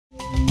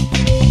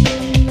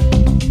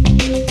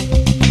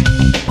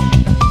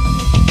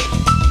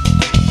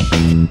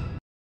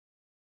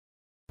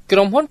ក្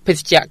រុមហ៊ុនភេស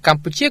ជ្ជៈក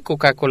ម្ពុជា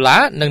Coca-Cola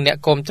និងអ្នក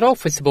គាំទ្រ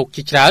Facebook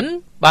ជាច្រើន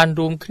បាន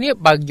រួមគ្នា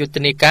បើកយុទ្ធ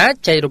នាការ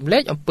ចែករំលែ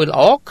កអំពើល្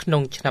អក្នុ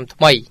ងឆ្នាំថ្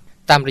មី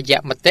តាមរយៈ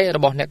មតិរ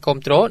បស់អ្នកគាំ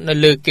ទ្រនៅ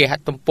លើគេហ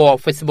ទំព័រ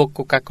Facebook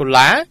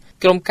Coca-Cola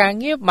ក្រុមការ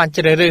ងារបាន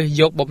ជ្រើសរើស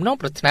យកបំណង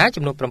ប្រាថ្នា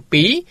ចំនួន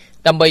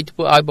7ដើម្បីធ្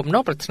វើឲ្យបំណ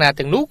ងប្រាថ្នា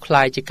ទាំងនោះក្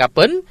លាយជាការ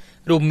ពិត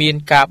រួមមាន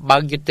ការបើ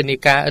កយុទ្ធនា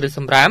ការឬស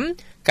ម្រាម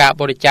ការ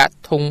បរិច្ចាគ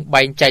ធុង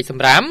បែងចែកស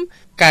ម្រាម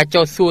ការ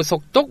ចុះសួរសុ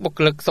ខទុក្ខបុគ្គ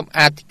លិកសម្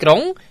អាតទីក្រុ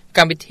ងក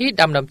ម្មវិធី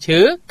ដាំដើមឈើ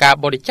ការ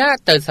បរិច្ចាគ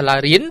ទៅសាលា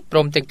រៀនព្រ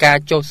មទាំងការ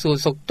ចុះសួរ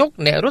សុខទុក្ខ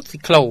អ្នករត់ស៊ី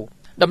ក្លូ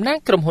តំណាង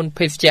ក្រុមហ៊ុន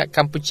ភេសជ្ជៈក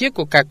ម្ពុជា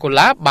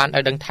Coca-Cola បាន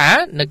ឲ្យដឹងថា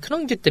នៅក្នុ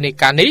ងយុទ្ធនា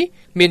ការនេះ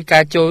មានកា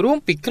រចូលរួម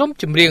ពីក្រុម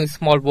ចម្រៀង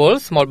Small World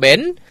Small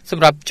Band ស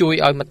ម្រាប់ជួយ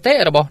ឲ្យមតិ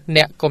របស់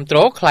អ្នកគាំទ្រ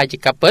ក្លាយជា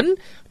ការពិត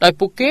ដោយ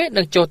ពួកគេ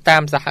នឹងចូលតា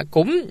មសហគ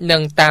មន៍និ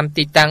ងតាម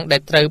ទីតាំងដែ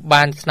លត្រូវ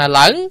បានស្នើ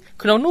ឡើង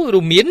ក្នុងនោះ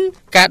រួមមាន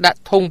ការដាក់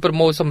ធុងប្រ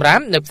មូលសម្រាម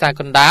នៅផ្សារ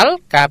កណ្ដាល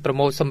ការប្រ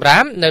មូលសម្រា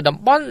មនៅតំ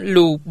បន់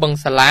លូបឹង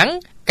សាឡាង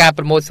ការ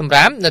ប្រមូលសម្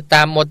រាមនៅ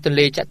តាមមាត់ទន្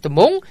លេចតុ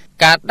មុខ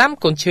ការដាំ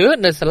កូនឈើ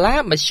នៅសាលា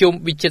មធ្យម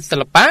វិចិត្រសិ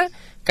ល្បៈ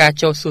ការ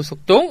ចុះសួរសុខ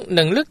ទុក្ខ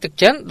និងលើកទឹក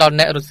ចិត្តដល់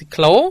អ្នករត់ស៊ី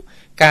ក្លូ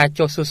ការ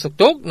ចុះសួរសុខ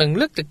ទុក្ខនិង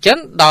លើកទឹកចិត្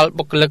តដល់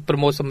បុគ្គលិកប្រ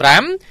មូលសម្រា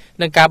ម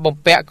និងការបំ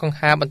ពាក់កង្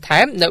ហារបន្ថែ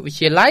មនៅវិទ្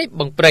យាល័យ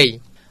បឹងព្រៃ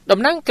តំ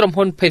ណាងក្រុម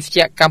ហ៊ុនភេសជ្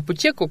ជៈកម្ពុ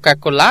ជា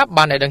Coca-Cola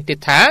បានឲ្យដឹងទៀត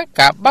ថា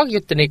ការបើកយុ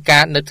ទ្ធនាកា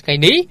រនៅថ្ងៃ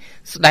នេះ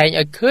ស្ដែង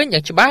ឲ្យឃើញយ៉ា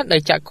ងច្បាស់ដ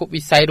ល់ចក្ខុ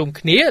វិស័យរួម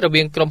គ្នារ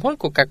វាងក្រុមហ៊ុន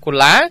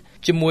Coca-Cola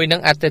ជាមួយនឹ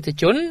ងអតិថិ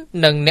ជន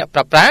និងអ្នកប្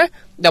រើប្រាស់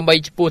ដើម្បី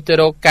ឆ្ពោះទៅ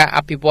រកការអ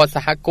ភិវឌ្ឍស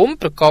ហគមន៍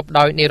ប្រកប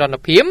ដោយនិរន្តរ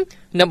ភាព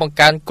និងបង្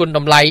កើនគុណត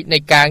ម្លៃនៃ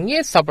ការងា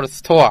រសប្បុរស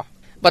ធម៌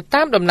បើ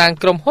តាមតំណាង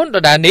ក្រុមហ៊ុនដ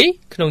ដែលនេះ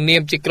ក្នុងនា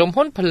មជាក្រុម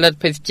ហ៊ុនផលិត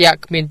ភេសជ្ជៈ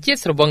គ្មានជាតិ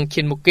ស្រវឹង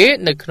ឈានមុខគេ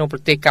នៅក្នុងប្រ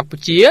ទេសកម្ពុ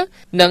ជា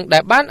និងដែ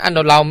លបានអ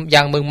នុលោម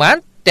យ៉ាងម៉ឺងម៉ា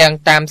ត់ទាំង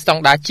តាមស្ត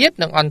ង់ដារជាតិ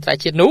និងអន្តរ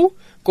ជាតិនោះ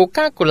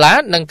Coca-Cola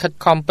នឹងខិត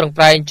ខំប្រឹង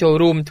ប្រែងចូល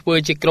រួមធ្វើ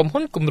ជាក្រុម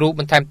ហ៊ុនគំរូ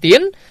បន្ថែមទៀ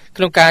ត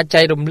ក្នុងការ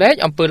ចែករំលែក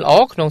អំពើល្អ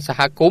ក្នុងសហ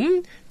គមន៍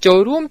ចូល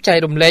រួមចែក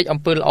រំលែកអំ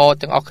ពើល្អ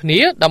ទាំងអស់គ្នា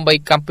ដើម្បី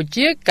កម្ពុ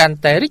ជាកាន់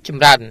តែរីកច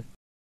ម្រើន